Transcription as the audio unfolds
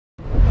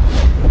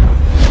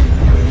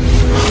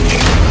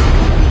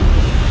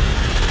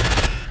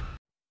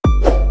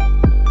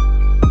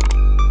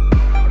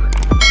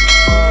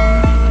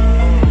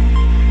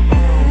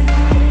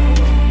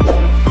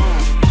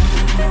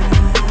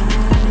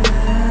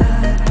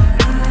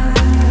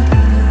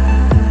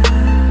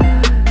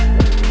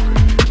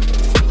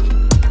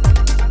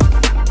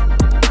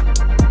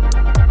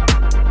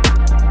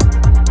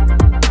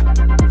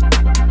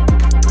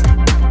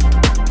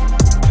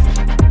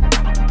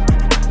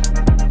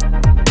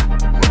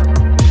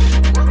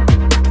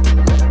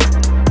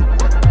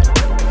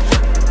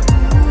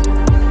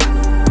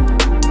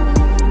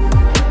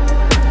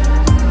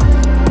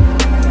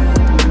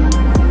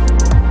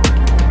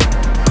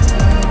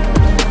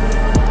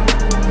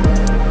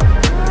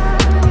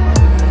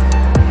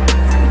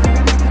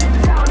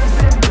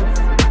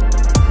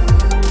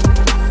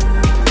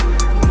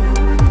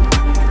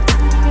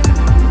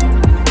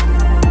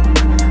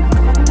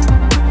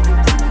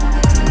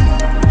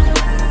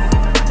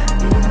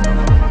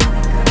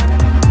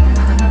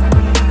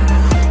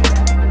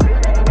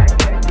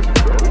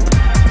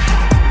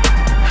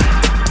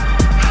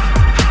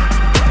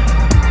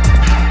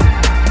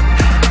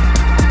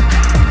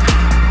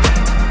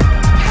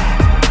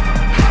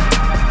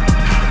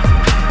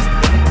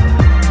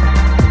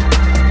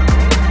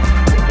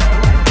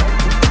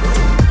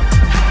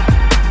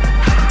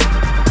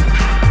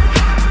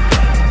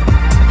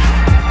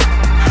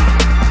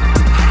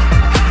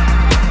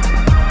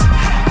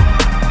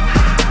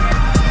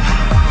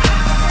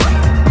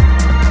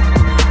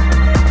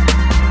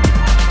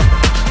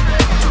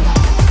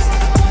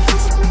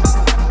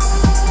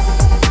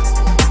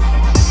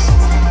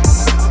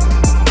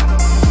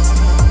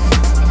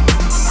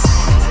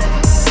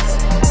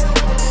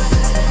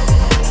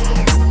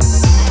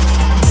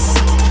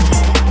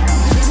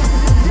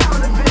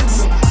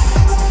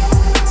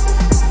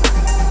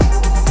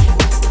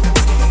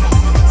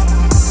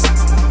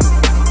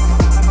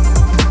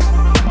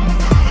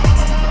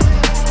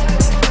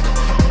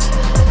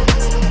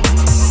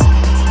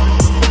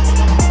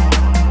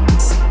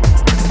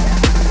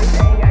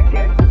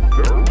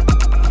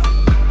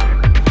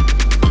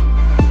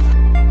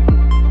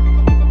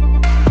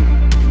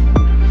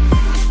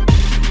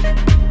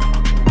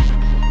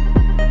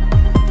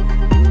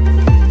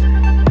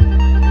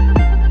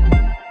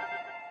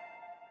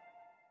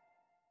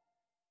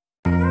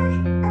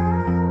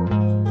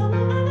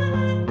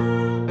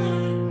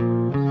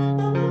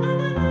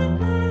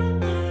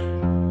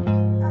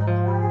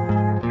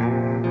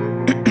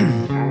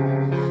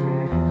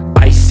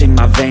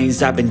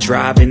veins, I've been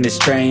driving this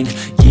train.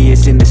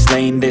 Years in this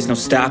lane, there's no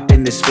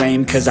stopping this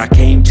flame. Cause I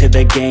came to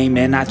the game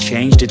and I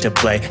changed it to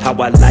play how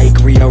I like,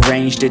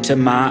 rearranged it to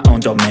my own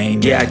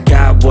domain. Yeah, I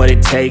got what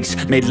it takes,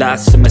 made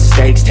lots of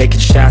mistakes, taking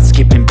shots,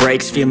 skipping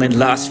breaks, feeling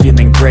lost,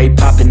 feeling great,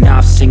 popping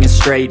off, singing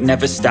straight,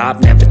 never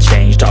stopped, never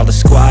changed. All the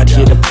squad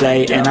here to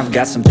play, and I've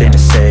got something to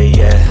say,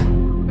 yeah.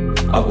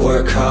 I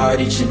work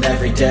hard each and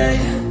every day,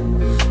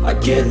 I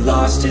get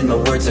lost in the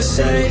words I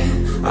say.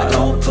 I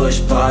don't push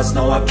pause,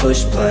 no, I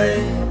push play.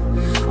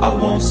 I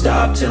won't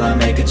stop till I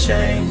make a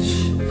change.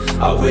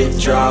 I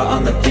withdraw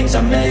on the things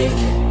I make.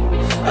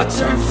 I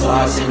turn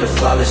flaws into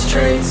flawless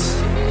traits.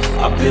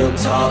 I build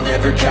tall,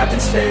 never capped in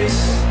space.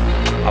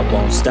 I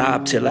won't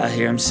stop till I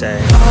hear him say,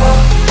 oh,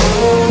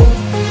 oh,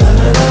 la,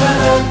 la, la,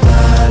 la,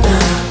 la,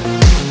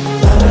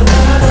 la, la, la,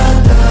 la, la,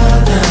 la,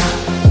 la.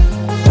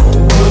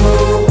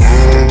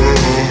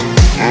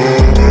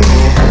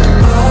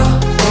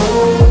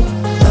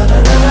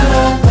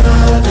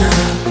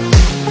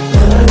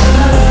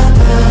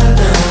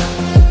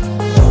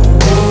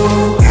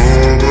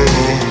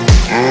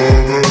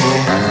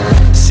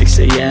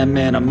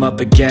 And I'm up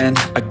again.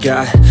 I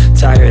got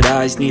tired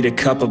eyes, need a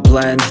cup of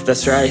blend.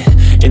 That's right,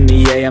 in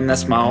the AM,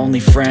 that's my only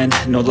friend.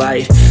 No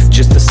light,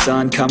 just the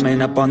sun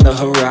coming up on the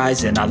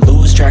horizon. I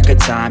lose track of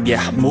time,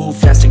 yeah, I move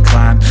fast and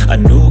climb a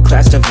new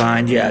class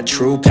divine, yeah,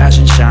 true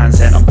passion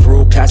shines. And I'm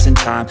through passing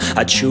time,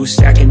 I choose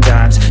stacking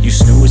dimes. You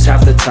snooze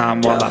half the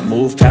time while I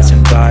move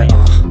passing by.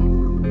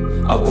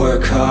 I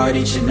work hard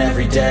each and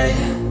every day,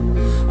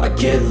 I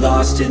get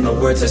lost in the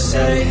words I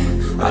say.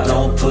 I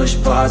don't push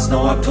pause,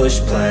 no, I push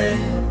play.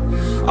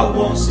 I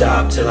won't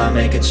stop till I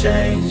make a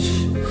change.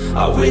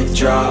 I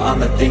withdraw on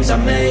the things I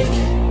make.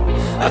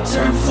 I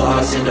turn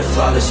flaws into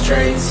flawless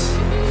traits.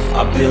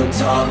 I build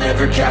tall,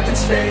 never capped in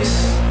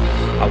space.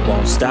 I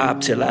won't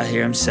stop till I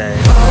hear him say,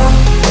 oh,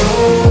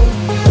 oh,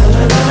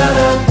 la, la, la,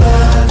 la,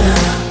 la, la,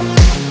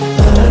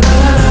 la, la,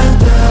 la, la,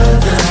 la,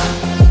 la.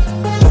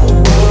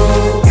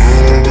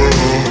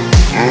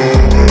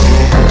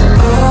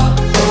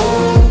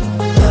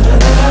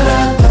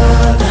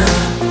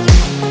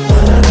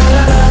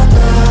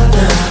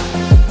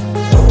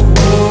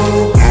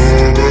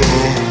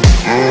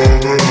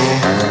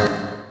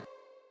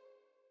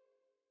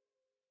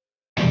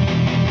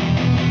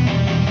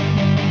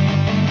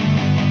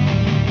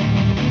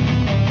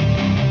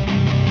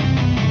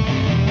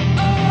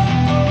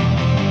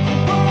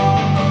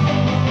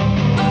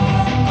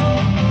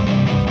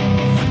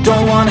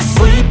 Don't wanna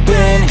sleep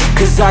in,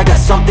 cause I got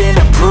something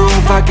to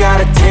prove. I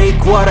gotta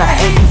take what I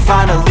hate and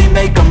finally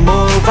make a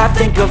move. I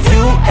think of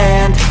you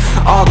and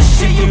all the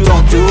shit you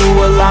don't do.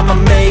 Well, I'ma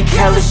make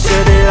hella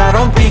sure that I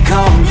don't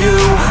become you.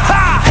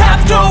 I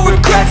have no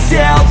regrets,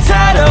 yeah, I'll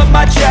tie up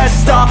my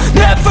chest. I'll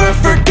never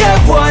forget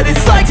what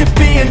it's like to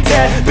be in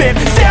debt. Been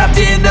stabbed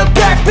in the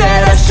back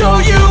bed, I'll show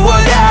you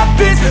what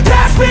happens.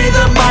 Pass me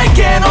the mic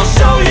and I'll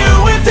show you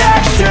with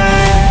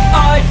action.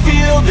 I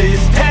feel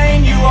this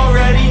pain, you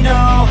already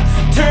know.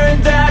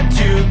 Turn that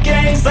to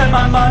gains, let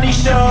my money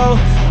show.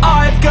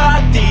 I've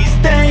got these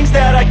things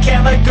that I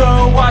can't let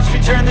go. Watch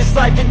me turn this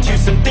life into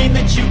something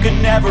that you could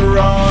never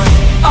own.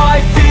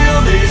 I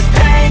feel this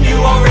pain, you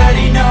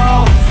already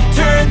know.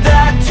 Turn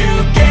that to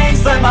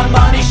gains, let my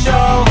money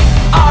show.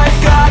 I've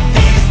got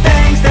these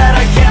things that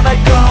I can't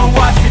let go.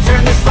 Watch me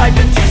turn this life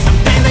into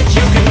something that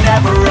you could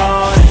never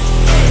own.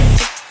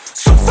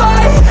 So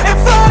fight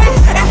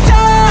and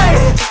die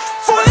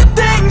for the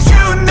things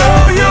you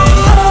know you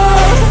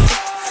love.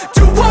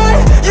 Do what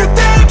you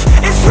think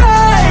is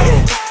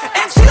right,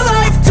 and see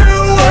life do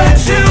what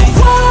you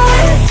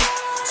want.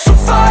 So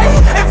fight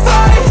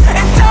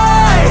and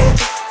die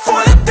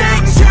for the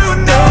things you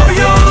know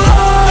you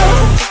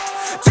love.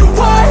 Do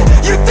what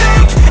you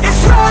think is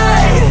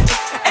right,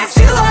 and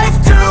see life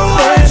do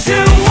what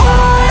you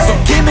want. So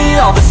give me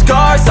all the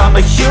scars, I'm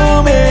a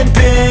human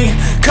being.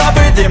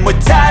 Cover them with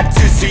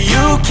tattoos so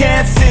you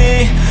can't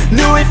see.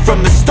 Knew it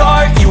from the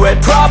start, you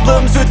had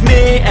problems with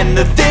me and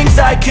the things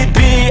I could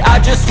be, I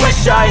just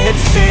wish I had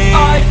seen.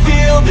 I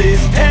feel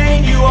this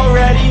pain, you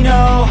already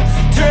know.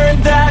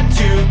 Turn that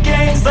to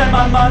gains, let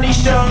my money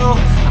show.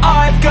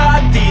 I've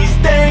got these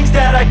things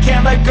that I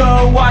can't let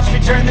go. Watch me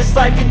turn this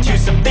life into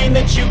something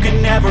that you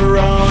could never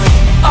own.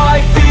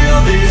 I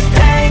feel this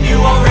pain, you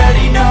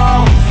already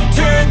know.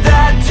 Turn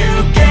that to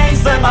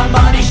gains, let my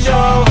money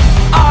show.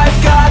 I've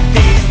got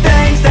these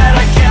things that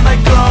I can't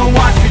let go.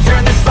 Watch me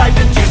turn this life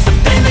into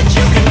something that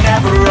you can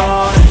never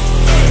own.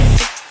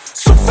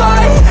 So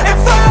fight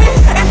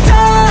and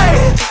die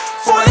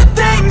for the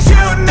things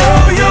you know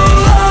you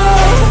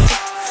love.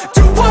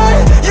 Do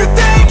what you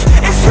think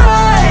is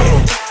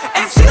right,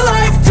 and see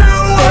life do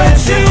what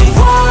you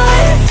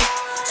want.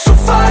 So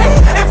fight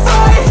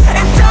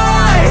and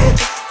die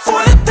for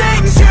the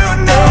things you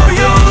know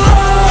you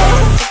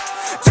love.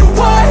 Do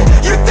what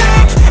you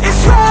think is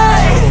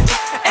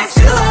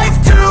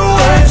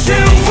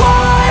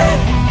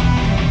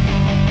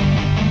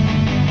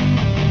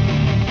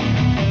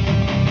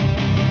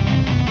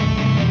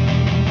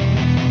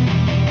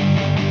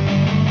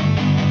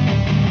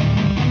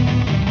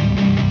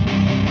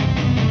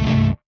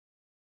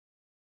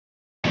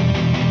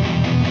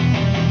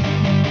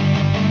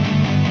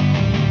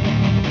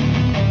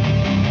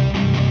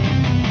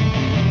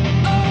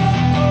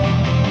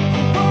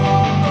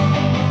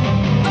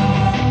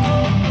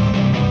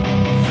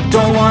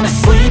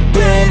sleep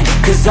in,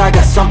 cause I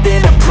got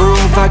something to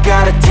prove. I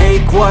gotta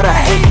take what I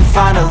hate and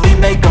finally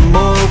make a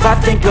move. I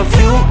think of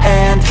you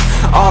and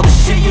all the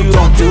shit you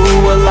don't do.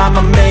 Well,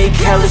 I'ma make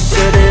hella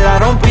sure that I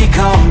don't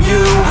become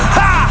you.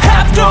 I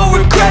have no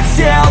regrets,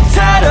 yeah, I'll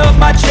tie up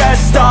my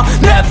chest. I'll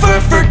never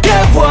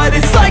forget what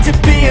it's like to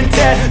be in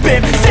debt.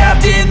 Been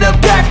stabbed in the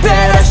back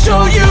bed, I'll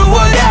show you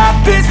what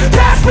happens.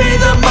 Pass me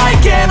the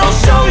mic and I'll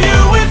show you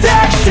with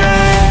action.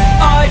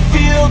 I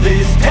feel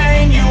this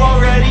pain, you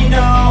already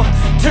know.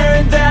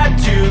 Turn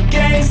that to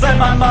gains, let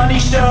my money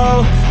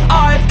show.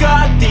 I've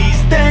got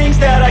these things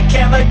that I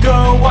can't let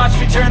go. Watch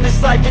me turn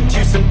this life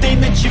into something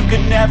that you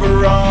could never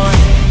own.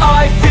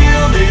 I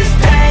feel this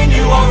pain,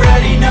 you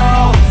already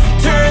know.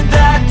 Turn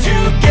that to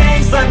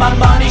gains, let my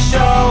money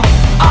show.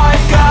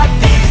 I've got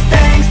these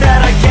things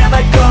that I can't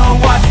let go.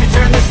 Watch me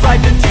turn this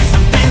life into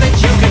something that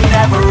you can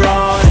never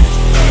own.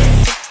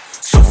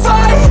 So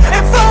fight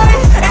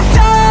and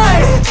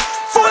die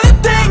for the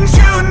things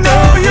you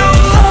know you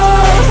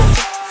love.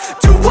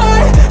 Do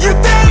what you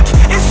think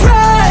is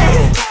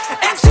right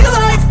and see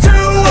life do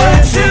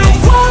what you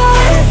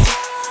want.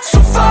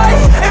 So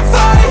fight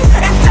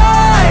and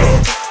die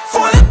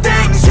for the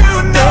things you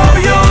know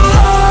you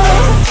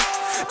love.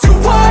 Do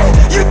what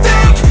you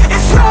think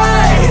is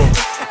right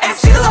and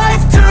see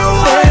life do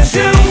what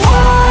you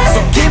want.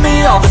 So give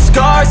me all the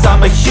scars,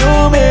 I'm a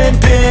human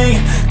being.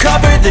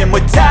 Cover them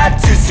with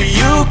tattoos so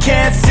you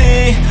can't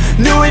see.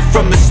 Knew it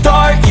from the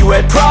start, you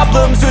had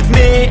problems with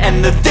me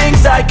and the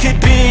things I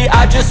could be,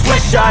 I just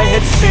wish I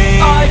had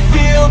seen. I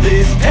feel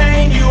this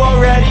pain, you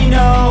already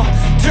know.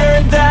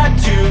 Turn that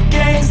to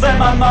gains, let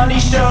my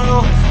money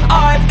show.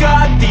 I've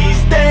got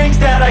these things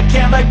that I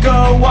can't let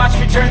go. Watch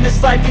me turn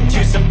this life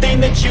into something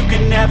that you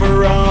can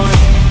never own.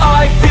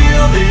 I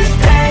feel this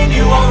pain,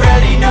 you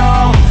already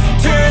know.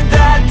 Turn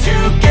that to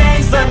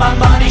gains, let my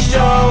money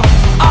show.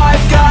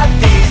 I've got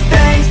these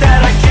things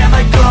that I can't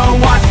let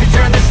go. Watch me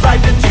turn this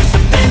life into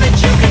something that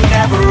you can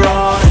never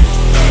own.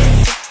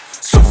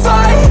 So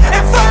fight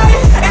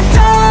and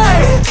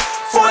die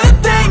for the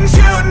things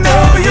you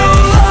know you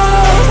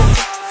love.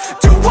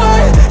 Do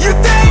what you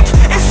think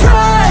is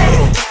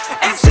right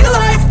and see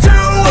life do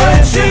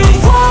what you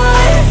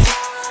want.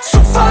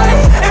 So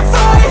fight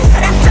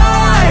and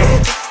die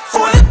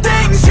for the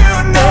things you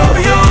know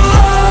you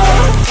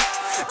love.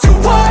 Do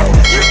what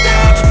you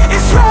think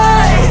is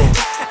right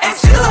and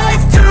see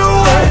life do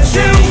what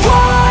you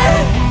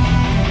want.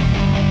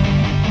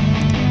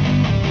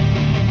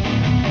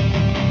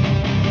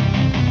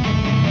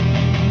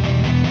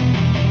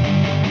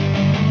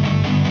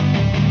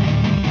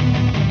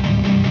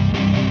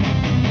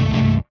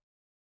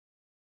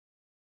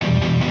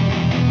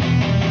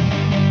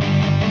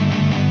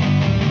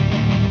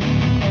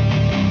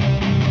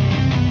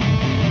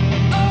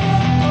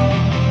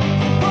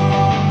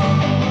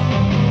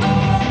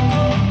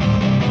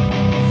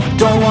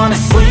 Don't wanna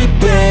sleep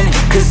in,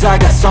 cause I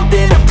got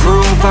something to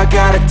prove. I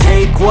gotta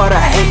take what I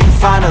hate and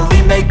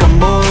finally make a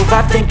move.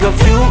 I think of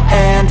you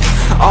and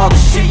all the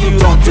shit you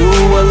don't do.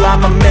 Well,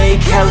 I'ma make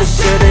hella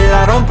sure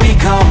that I don't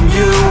become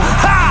you.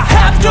 I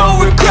have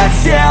no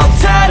regrets, yeah, I'll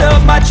tie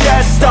up my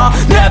chest. I'll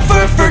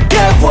never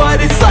forget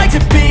what it's like to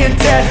be in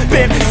debt.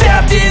 Been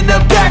stabbed in the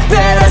back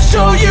bed, I'll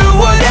show you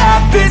what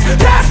happens.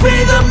 Pass me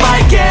the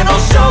mic and I'll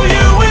show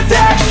you with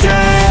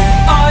action.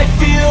 I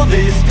feel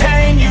this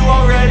pain, you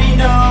already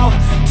know.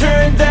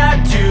 Turn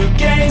that to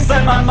gains,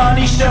 let my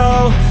money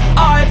show.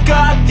 I've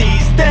got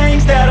these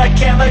things that I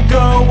can't let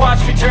go.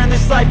 Watch me turn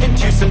this life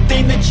into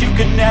something that you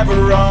could never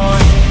own.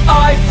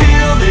 I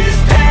feel this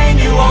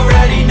pain, you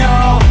already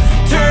know.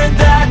 Turn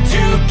that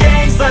to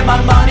gains, let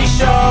my money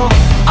show.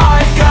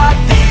 I've got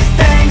these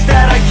things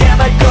that I can't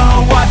let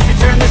go. Watch me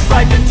turn this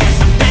life into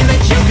something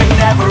that you can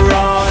never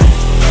own.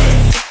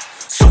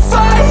 So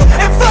fight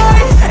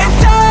and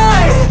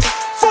die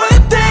for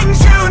the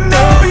things you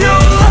know you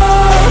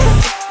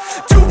love.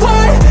 Do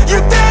what you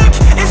think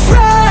is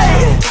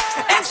right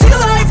and see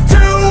life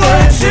do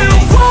what you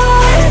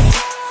want.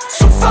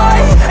 So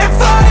fight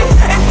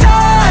and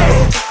die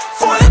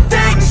for the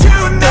things you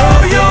know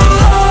you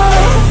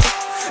love.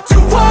 Do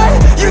what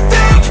you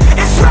think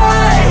is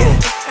right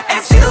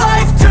and see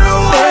life do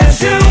what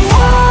you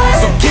want.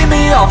 So give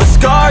me all the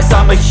scars,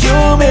 I'm a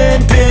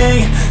human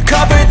being.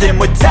 Cover them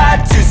with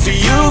tattoos so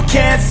you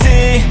can't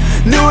see.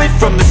 Knew it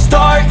from the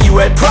start, you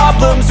had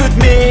problems with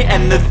me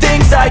and the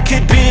things I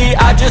could be,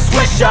 I just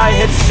wish I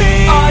had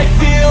seen. I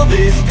feel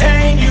this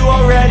pain, you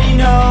already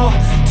know.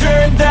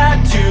 Turn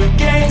that to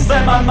gains,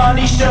 let my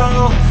money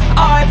show.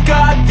 I've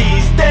got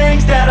these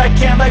things that I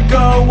can't let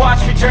go.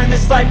 Watch me turn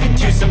this life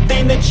into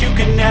something that you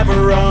can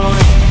never own.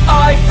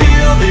 I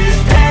feel this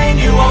pain,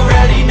 you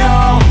already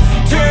know.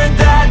 Turn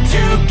that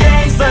to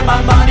gains, let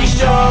my money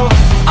show.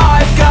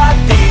 I've got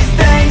these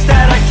things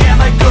that I can't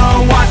let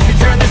go. Watch me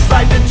turn this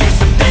life into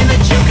something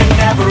that you can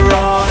never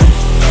own.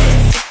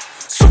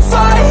 So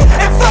fight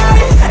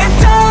and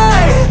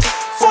die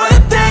for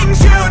the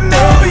things you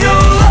know you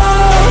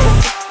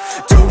love.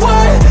 Do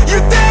what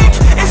you think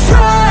is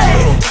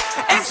right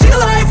and see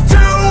life do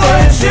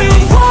what you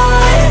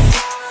want.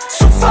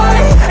 So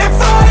fight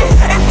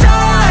and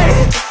die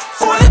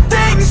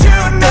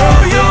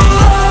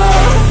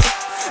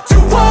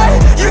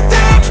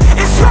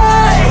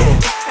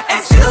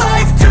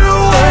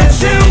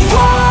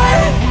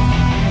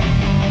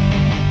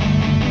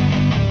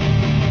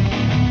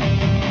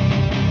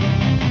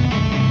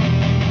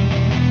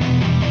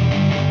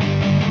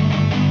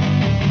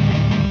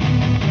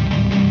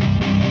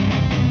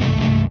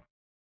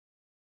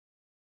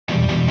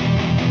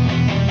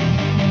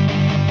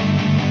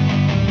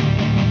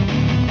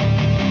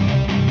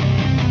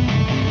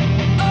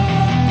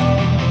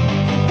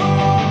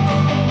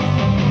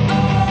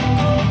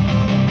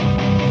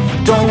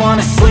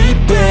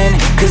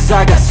cause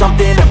I got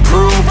something to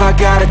prove. I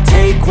gotta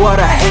take what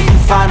I hate and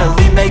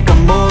finally make a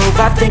move.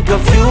 I think of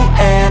you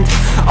and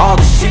all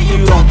the shit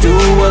you don't do.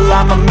 Well,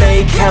 I'ma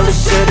make hella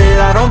sure that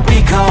I don't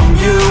become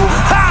you.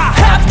 I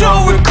have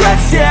no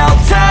regrets, yeah, I'll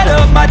tie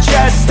up my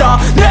chest.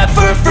 I'll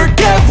never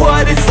forget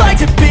what it's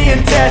like to be in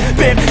debt.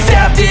 Been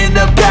stabbed in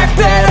the back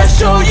bed, I'll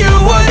show you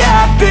what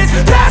happens.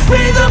 Pass me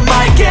the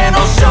mic and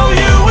I'll show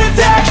you with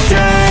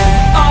action.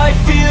 I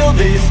feel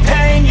this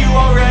pain, you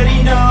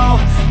already know.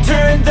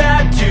 Turn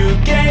that to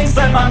gains,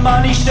 let my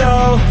money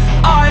show.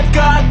 I've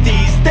got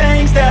these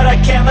things that I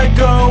can't let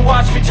go.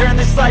 Watch me turn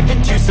this life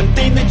into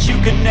something that you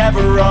could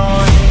never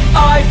own.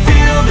 I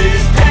feel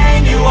this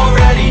pain, you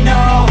already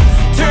know.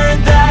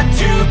 Turn that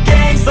to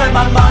gains, let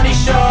my money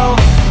show.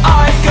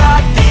 I've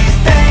got these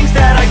things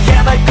that I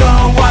can't let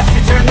go. Watch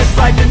me turn this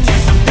life into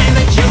something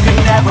that you could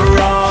never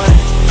own.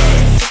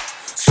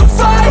 So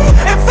fight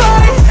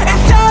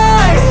and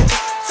die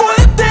for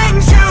the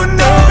things you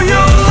know you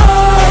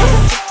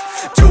love.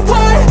 Do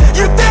what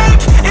you think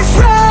is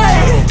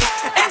right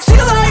and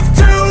see life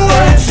do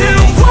what you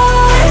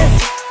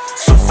want.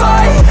 So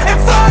fight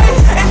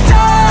and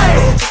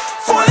die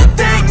for the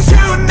things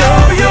you know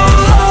you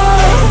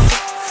love.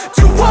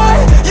 Do what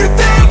you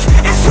think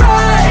is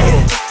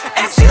right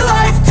and see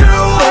life do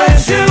what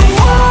you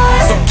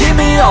want. So give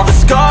me all the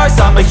scars,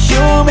 I'm a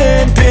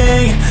human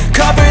being.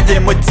 Cover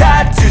them with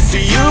tattoos so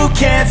you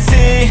can't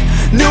see.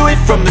 Knew it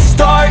from the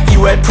start,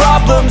 you had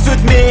problems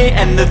with me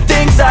and the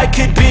things I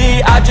could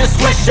be, I just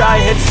wish I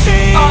had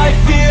seen. I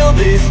feel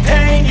this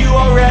pain, you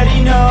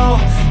already know.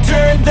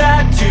 Turn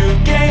that to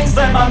gains,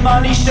 let my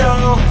money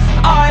show.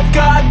 I've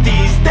got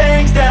these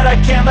things that I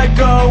can't let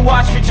go.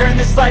 Watch me turn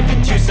this life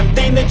into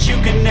something that you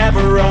can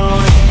never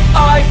own.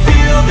 I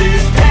feel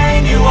this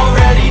pain, you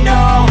already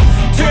know.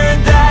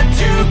 Turn that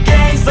to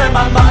gains, let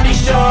my money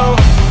show.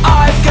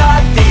 I've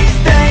got these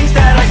things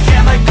that I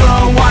can't let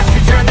go. Watch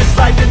me turn this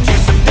life into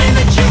something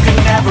that you can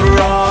never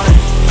own.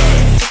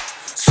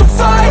 So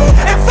fight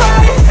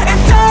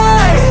and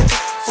die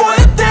for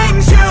the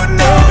things you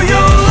know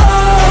you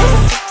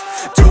love.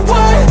 Do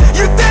what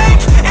you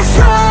think is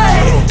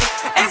right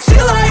and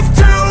see life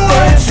do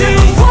what you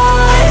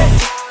want.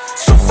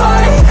 So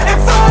fight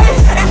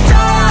and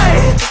die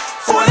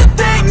for the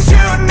things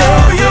you know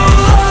you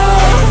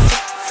love.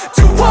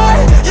 Do what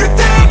you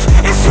think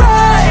is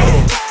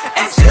right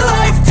and see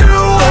life do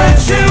what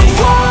you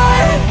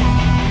want.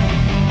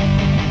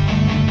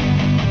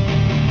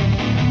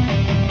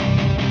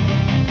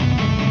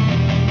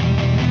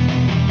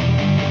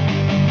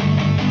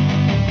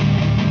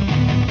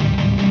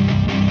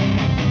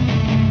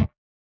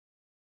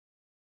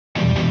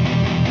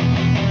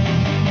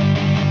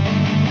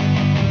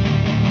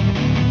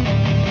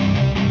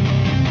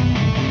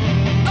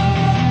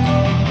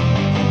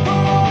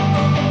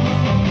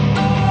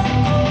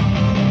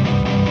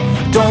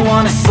 Don't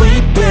wanna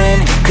sleep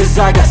in, cause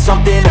I got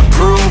something to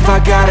prove. I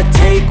gotta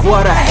take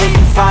what I hate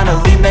and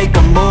finally make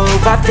a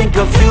move. I think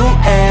of you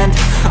and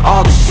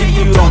all the shit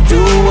you don't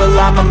do. Well,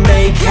 I'ma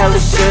make hella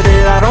sure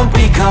that I don't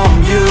become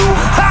you.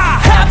 I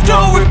have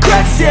no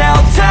regrets, yeah,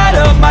 I'll tie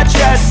up my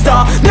chest.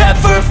 I'll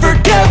never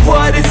forget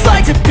what it's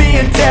like to be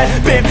in debt.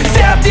 Been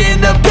stabbed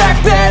in the back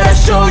bed, I'll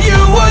show you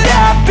what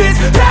happens.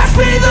 Pass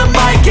me the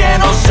mic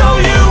and I'll show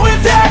you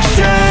with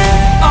action.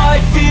 I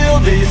feel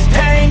this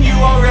pain, you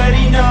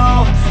already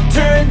know.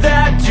 Turn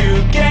that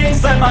to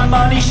gains, let my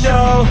money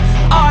show.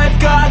 I've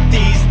got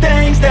these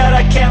things that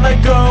I can't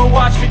let go.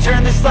 Watch me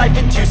turn this life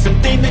into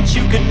something that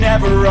you could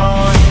never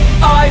own.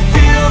 I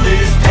feel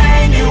this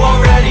pain, you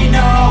already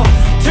know.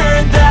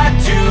 Turn that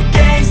to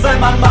gains, let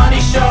my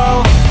money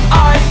show.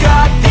 I've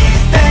got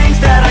these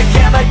things that I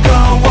can't let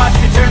go. Watch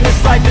me turn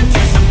this life into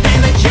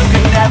something that you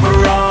could never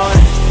own.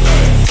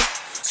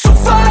 So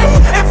fight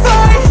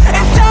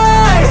and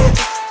die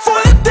for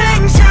the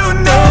things you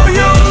know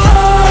you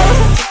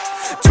love.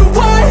 Do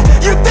what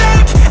you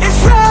think is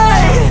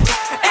right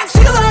and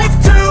see life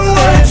do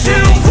what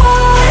you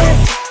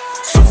want.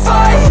 So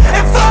fight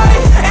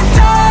and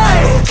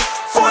die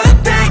for the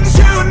things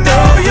you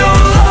know you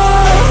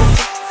love.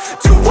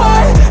 Do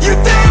what you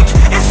think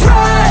is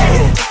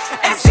right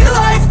and see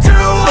life do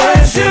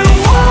what you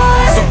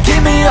want. So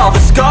give me all the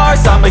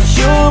scars, I'm a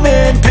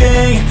human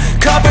being.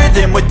 Cover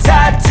them with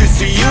tattoos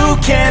so you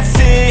can't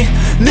see.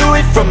 Knew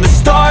it from the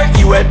start,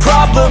 you had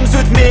problems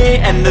with me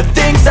and the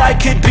things I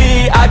could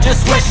be, I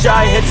just wish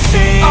I had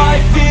seen.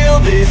 I feel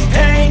this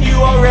pain, you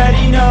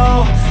already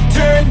know.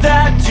 Turn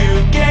that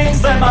to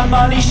gains, let my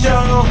money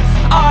show.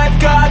 I've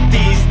got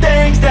these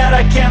things that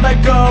I can't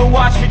let go.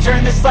 Watch me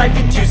turn this life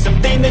into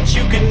something that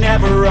you can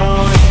never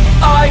own.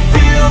 I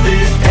feel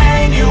this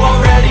pain, you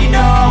already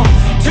know.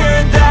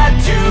 Turn that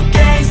to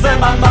gains, let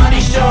my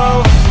money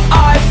show.